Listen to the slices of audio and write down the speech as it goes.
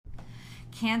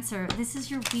Cancer, this is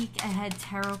your week ahead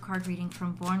tarot card reading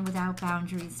from Born Without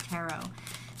Boundaries Tarot.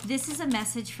 This is a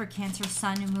message for Cancer,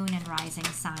 Sun, Moon, and Rising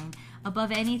sign.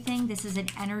 Above anything, this is an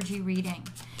energy reading.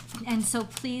 And so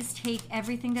please take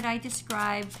everything that I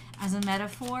describe as a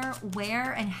metaphor,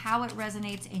 where and how it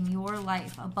resonates in your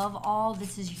life. Above all,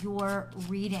 this is your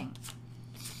reading.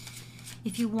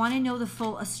 If you want to know the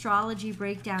full astrology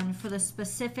breakdown for the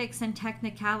specifics and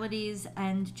technicalities,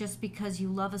 and just because you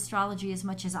love astrology as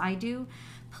much as I do,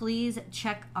 please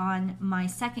check on my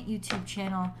second YouTube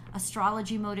channel,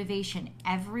 Astrology Motivation.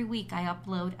 Every week I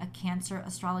upload a Cancer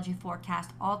astrology forecast,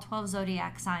 all 12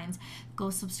 zodiac signs. Go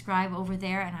subscribe over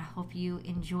there, and I hope you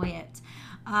enjoy it.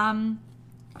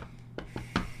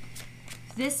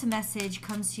 This message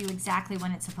comes to you exactly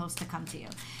when it's supposed to come to you.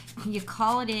 You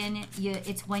call it in,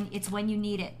 it's when you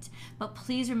need it. But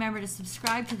please remember to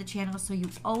subscribe to the channel so you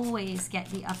always get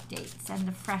the updates and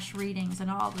the fresh readings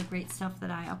and all the great stuff that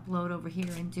I upload over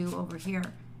here and do over here.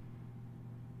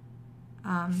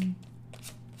 Oh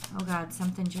God,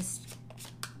 something just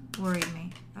worried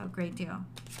me a great deal.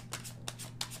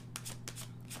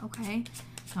 Okay,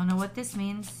 don't know what this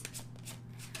means.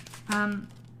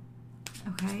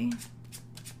 Okay.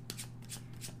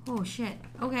 Oh shit.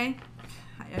 Okay.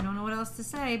 I don't know what else to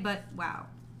say, but wow.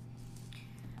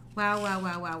 Wow, wow,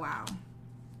 wow, wow, wow.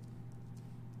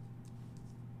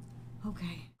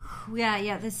 Okay.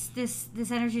 Yeah, this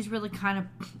energy is really kind of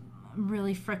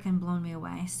really freaking blown me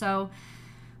away. So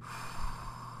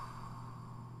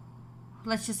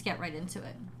let's just get right into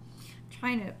it. I'm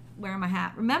trying to wear my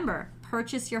hat. Remember,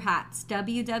 purchase your hats.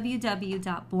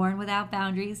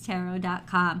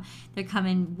 www.bornwithoutboundariestarot.com. They come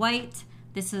in white.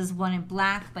 This is one in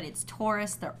black, but it's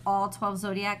Taurus. They're all 12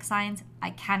 zodiac signs. I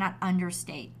cannot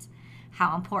understate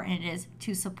how important it is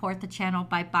to support the channel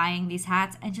by buying these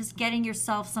hats and just getting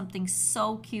yourself something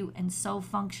so cute and so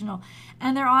functional.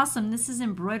 And they're awesome. This is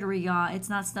embroidery, y'all. It's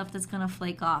not stuff that's going to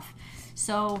flake off.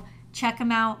 So check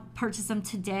them out. Purchase them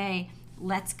today.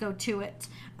 Let's go to it.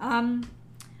 I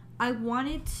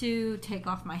wanted to take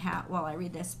off my hat while I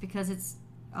read this because it's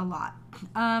a lot.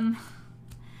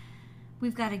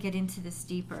 We've got to get into this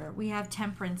deeper. We have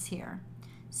Temperance here.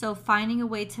 So finding a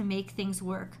way to make things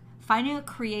work. Finding a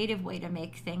creative way to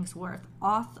make things work.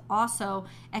 Also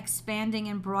expanding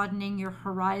and broadening your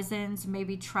horizons,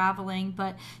 maybe traveling.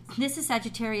 But this is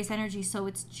Sagittarius energy, so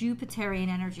it's Jupiterian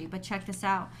energy. But check this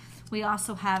out. We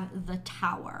also have the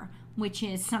Tower, which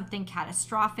is something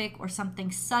catastrophic or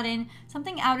something sudden,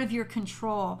 something out of your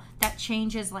control that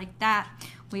changes like that.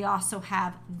 We also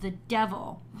have the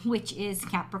Devil, which is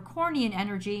Capricornian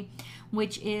energy,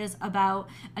 which is about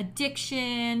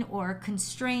addiction or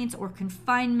constraints or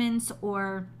confinements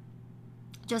or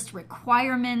just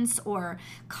requirements or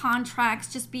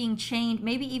contracts, just being chained,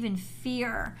 maybe even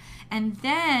fear. And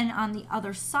then on the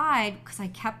other side, because I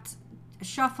kept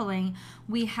shuffling,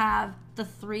 we have the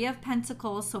Three of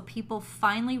Pentacles, so people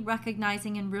finally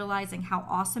recognizing and realizing how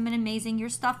awesome and amazing your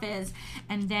stuff is.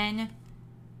 And then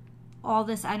all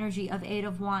this energy of Eight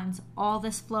of Wands, all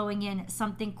this flowing in,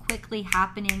 something quickly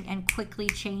happening and quickly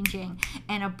changing,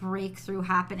 and a breakthrough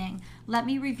happening. Let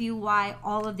me review why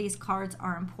all of these cards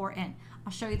are important.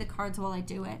 I'll show you the cards while I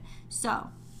do it. So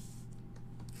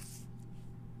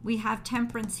we have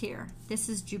Temperance here. This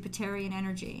is Jupiterian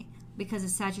energy because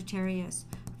it's Sagittarius.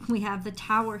 We have the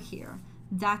Tower here.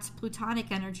 That's Plutonic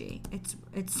energy. It's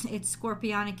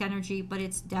Scorpionic energy, but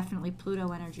it's definitely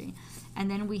Pluto energy.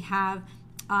 And then we have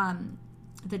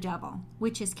the Devil,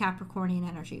 which is Capricornian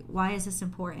energy. Why is this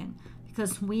important?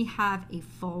 Because we have a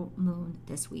full moon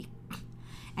this week,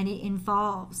 and it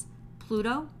involves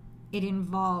Pluto. It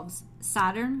involves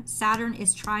Saturn. Saturn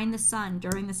is trine the sun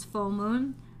during this full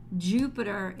moon.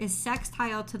 Jupiter is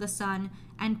sextile to the sun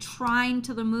and trine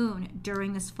to the moon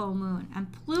during this full moon.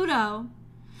 And Pluto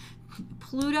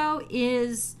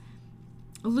is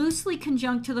loosely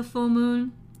conjunct to the full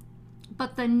moon,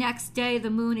 but the next day the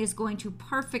moon is going to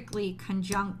perfectly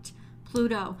conjunct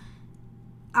Pluto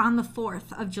on the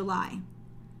 4th of July.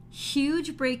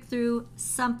 Huge breakthrough.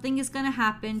 Something is going to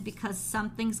happen because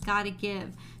something's got to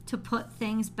give to put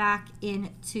things back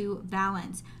into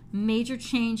balance. Major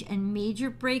change and major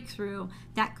breakthrough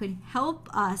that could help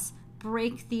us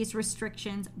break these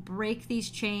restrictions, break these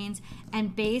chains,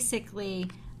 and basically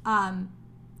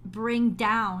bring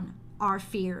down our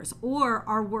fears, or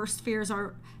our worst fears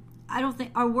are, I don't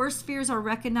think our worst fears are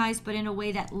recognized, but in a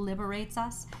way that liberates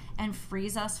us and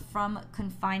frees us from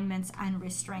confinements and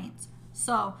restraints.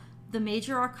 So the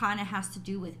major arcana has to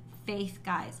do with faith,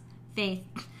 guys. Faith.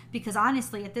 Because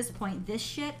honestly, at this point, this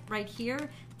shit right here,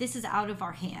 this is out of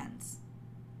our hands.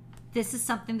 This is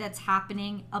something that's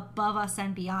happening above us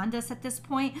and beyond us at this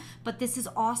point, but this is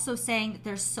also saying that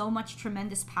there's so much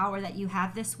tremendous power that you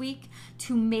have this week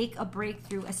to make a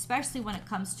breakthrough, especially when it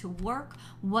comes to work,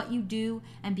 what you do,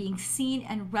 and being seen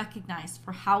and recognized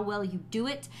for how well you do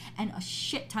it, and a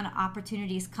shit ton of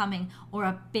opportunities coming, or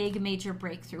a big major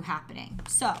breakthrough happening.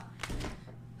 So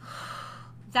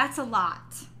that's a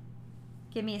lot.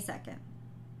 Give me a second.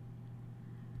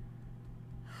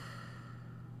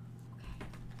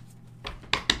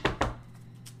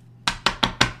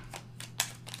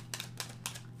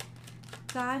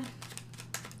 God,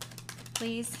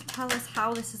 please tell us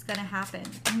how this is going to happen.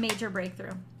 Major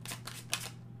breakthrough.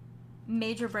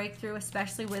 Major breakthrough,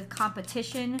 especially with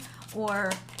competition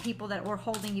or people that were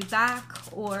holding you back,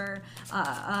 or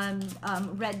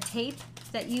red tape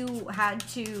that you had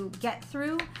to get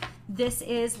through. This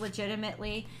is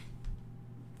legitimately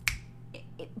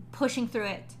pushing through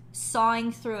it,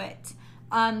 sawing through it,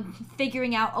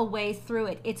 figuring out a way through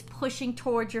it. It's pushing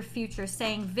towards your future,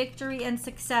 saying victory and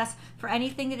success for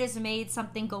anything that has made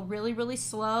something go really, really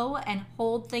slow and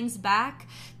hold things back.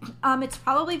 It's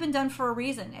probably been done for a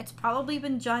reason. It's probably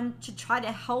been done to try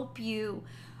to help you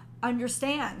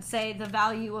understand, say, the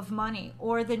value of money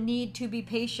or the need to be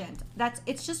patient.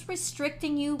 It's just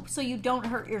restricting you so you don't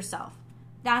hurt yourself.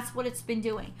 That's what it's been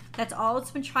doing. That's all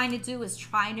it's been trying to do, is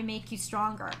trying to make you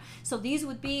stronger. So these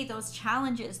would be those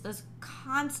challenges, those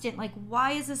constant, like,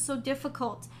 why is this so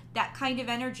difficult? That kind of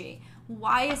energy.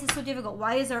 Why is this so difficult?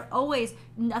 Why is there always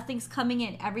nothing's coming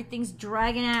in? Everything's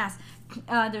dragging ass.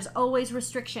 There's always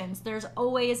restrictions. There's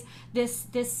always this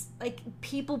like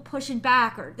people pushing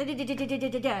back or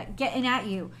getting at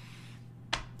you.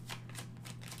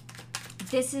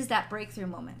 This is that breakthrough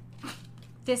moment.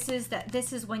 This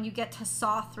is when you get to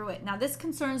saw through it. Now, this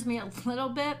concerns me a little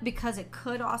bit because it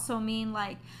could also mean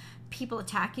like people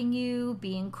attacking you,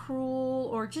 being cruel,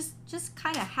 or just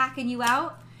kind of hacking you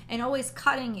out and always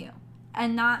cutting you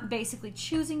and not basically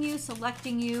choosing you,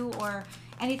 selecting you, or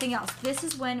anything else. This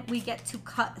is when we get to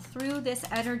cut through this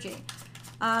energy.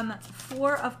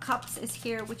 4 of Cups is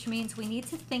here, which means we need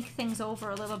to think things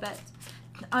over a little bit,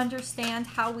 understand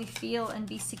how we feel, and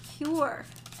be secure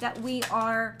that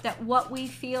what we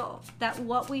feel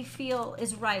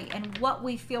is right and what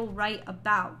we feel right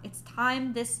about. It's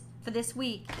time for this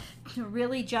week to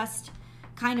really just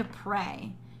kind of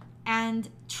pray and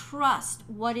trust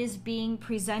what is being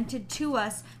presented to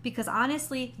us, because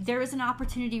honestly, there is an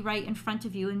opportunity right in front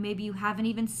of you, and maybe you haven't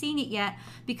even seen it yet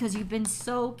because you've been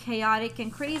so chaotic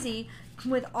and crazy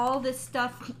with all this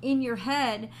stuff in your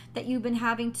head that you've been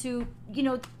having to,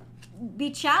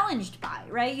 be challenged by,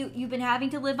 right? You've been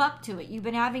having to live up to it. You've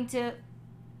been having to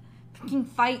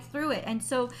fight through it. And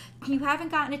so you haven't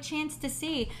gotten a chance to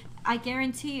see. I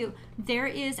guarantee you, there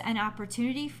is an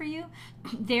opportunity for you.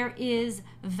 There is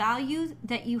value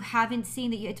that you haven't seen,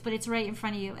 but it's right in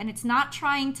front of you. And it's not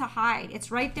trying to hide.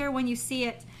 It's right there when you see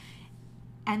it.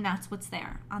 And that's what's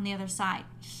there on the other side.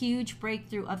 Huge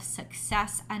breakthrough of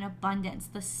success and abundance.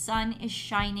 The sun is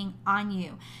shining on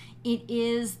you.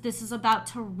 This is about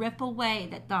to rip away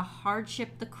the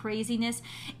hardship, the craziness.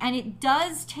 And it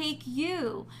does take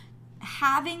you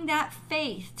having that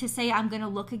faith to say, I'm going to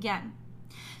look again.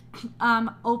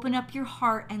 Open up your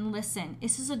heart and listen.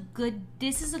 This is a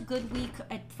good week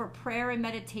for prayer and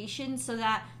meditation, so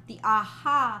that the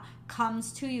aha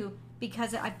comes to you,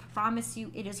 because I promise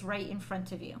you it is right in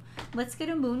front of you. Let's get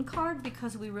a moon card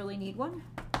because we really need one.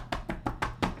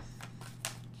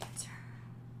 Cancer.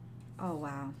 Oh,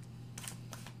 wow.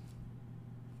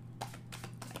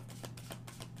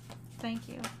 Thank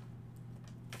you.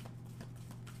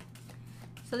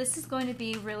 So this is going to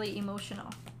be really emotional,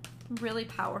 really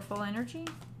powerful energy.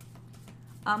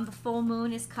 The full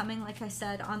moon is coming, like I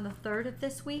said, on the 3rd of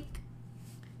this week.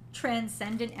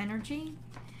 Transcendent energy.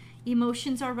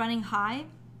 Emotions are running high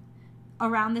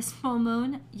around this full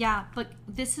moon. Yeah, but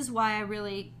this is why I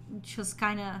really just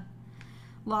kind of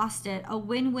lost it. A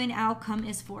win-win outcome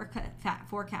is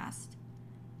forecast.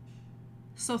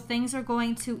 So things are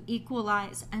going to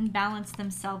equalize and balance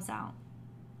themselves out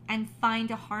and find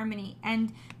a harmony.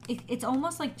 And it's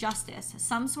almost like justice.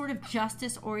 Some sort of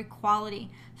justice or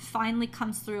equality finally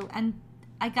comes through. And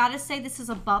I gotta say, this is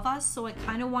above us, so I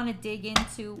kind of want to dig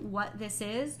into what this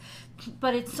is.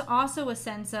 But it's also a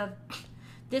sense of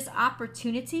this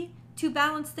opportunity to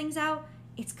balance things out.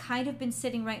 It's kind of been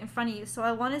sitting right in front of you. So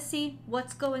I want to see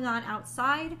what's going on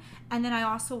outside. And then I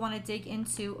also want to dig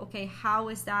into, okay, how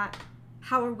is that?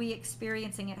 How are we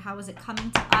experiencing it? How is it coming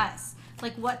to us?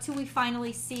 Like, what do we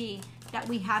finally see that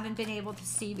we haven't been able to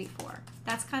see before?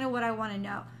 That's kind of what I want to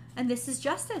know. And this is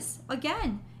justice.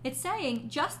 Again, It's saying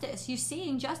justice. You're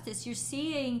seeing justice. You're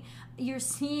seeing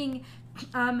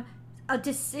a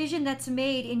decision that's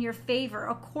made in your favor,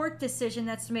 a court decision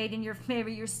that's made in your favor.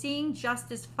 You're seeing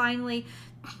justice finally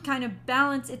kind of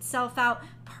balance itself out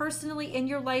personally in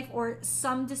your life, or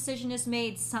some decision is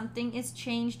made, something is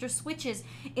changed or switches.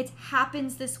 It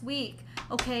happens this week,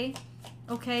 okay?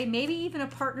 Okay, maybe even a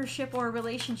partnership or a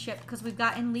relationship, because we've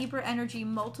gotten Libra energy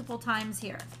multiple times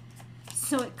here.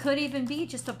 So it could even be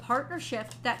just a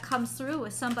partnership that comes through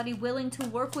with somebody willing to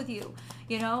work with you,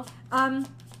 you know?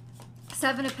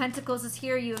 Seven of Pentacles is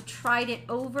here. You have tried it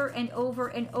over and over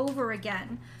and over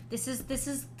again. This is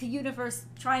the universe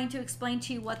trying to explain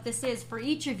to you what this is for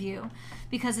each of you,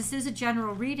 because this is a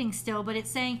general reading still, but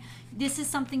it's saying this is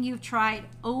something you've tried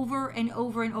over and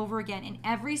over and over again, and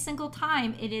every single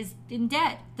time it is in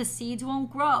debt. The seeds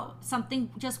won't grow.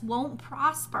 Something just won't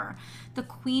prosper. The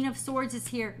Queen of Swords is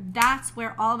here. That's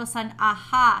where all of a sudden,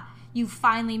 aha, you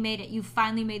finally made it. You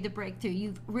finally made the breakthrough.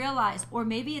 You've realized, or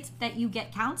maybe it's that you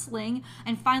get counseling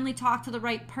and finally talk to the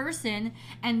right person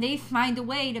and they find a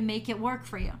way to make it work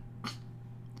for you.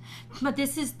 But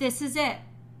this is it.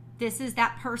 This is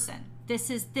that person. This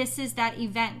is that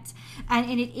event.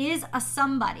 And it is a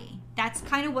somebody. That's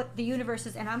kind of what the universe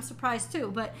is, and I'm surprised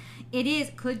too, but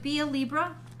could be a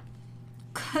Libra.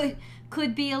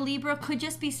 Could be a Libra, could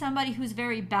just be somebody who's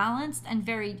very balanced and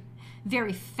very,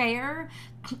 very fair,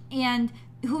 and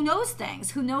who knows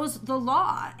things, who knows the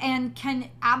law, and can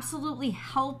absolutely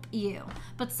help you.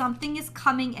 But something is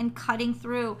coming and cutting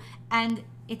through, and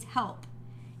it's help.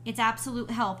 It's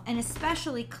absolute help, and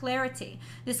especially clarity.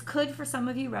 This could, for some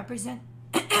of you, represent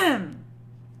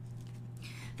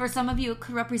for some of you, it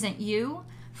could represent you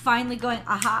finally going,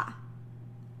 aha,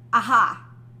 aha,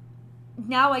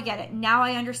 now I get it, now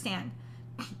I understand,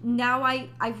 now I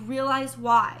realize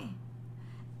why.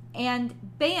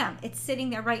 And bam, it's sitting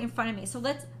there right in front of me. So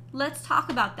let's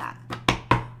talk about that.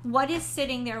 What is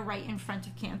sitting there right in front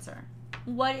of Cancer?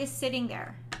 What is sitting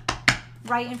there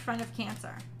right in front of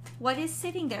Cancer? What is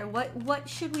sitting there? What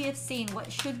should we have seen?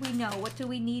 What should we know? What do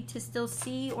we need to still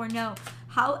see or know?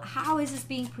 How is this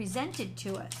being presented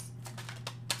to us?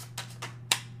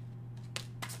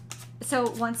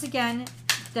 So once again,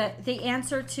 the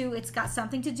answer to, it's got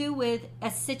something to do with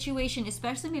a situation,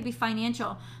 especially maybe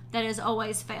financial, that has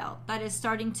always failed, that is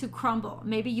starting to crumble.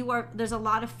 Maybe there's a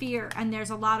lot of fear and there's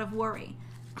a lot of worry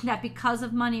that because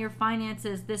of money or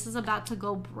finances, this is about to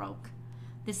go broke.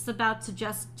 This is about to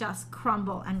just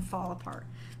crumble and fall apart.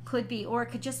 Could be, or it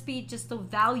could just be just the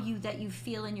value that you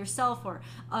feel in yourself, or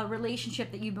a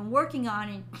relationship that you've been working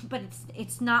on, but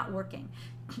it's not working.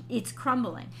 It's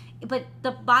crumbling. But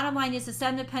the bottom line is the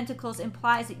Seven of Pentacles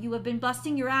implies that you have been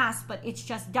busting your ass, but it's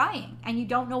just dying and you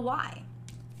don't know why.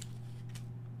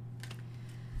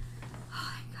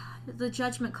 Oh my God. The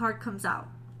Judgment card comes out.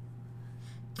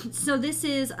 So this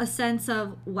is a sense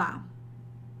of, wow.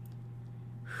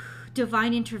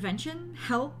 Divine intervention,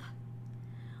 help.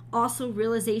 Also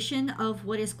realization of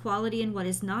what is quality and what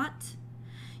is not.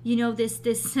 You know, this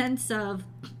sense of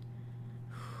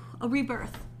a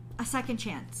rebirth, a second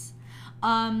chance,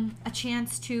 a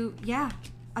chance to,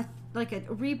 like a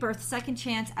rebirth, second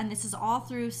chance. And this is all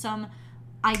through some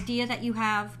idea that you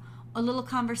have, a little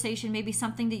conversation, maybe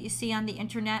something that you see on the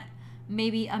internet,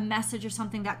 maybe a message or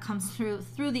something that comes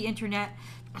through the internet.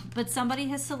 But somebody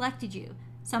has selected you.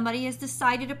 Somebody has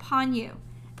decided upon you,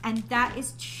 and that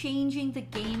is changing the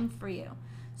game for you.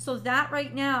 So that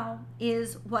right now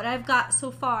is what I've got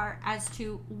so far as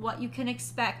to what you can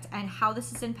expect and how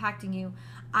this is impacting you.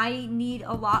 I need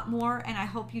a lot more, and I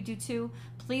hope you do too.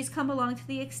 Please come along to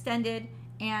the extended,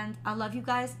 and I love you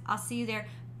guys. I'll see you there.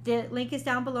 The link is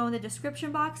down below in the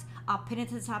description box. I'll pin it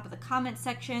to the top of the comment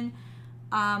section.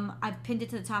 I've pinned it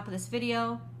to the top of this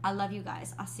video. I love you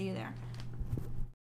guys. I'll see you there.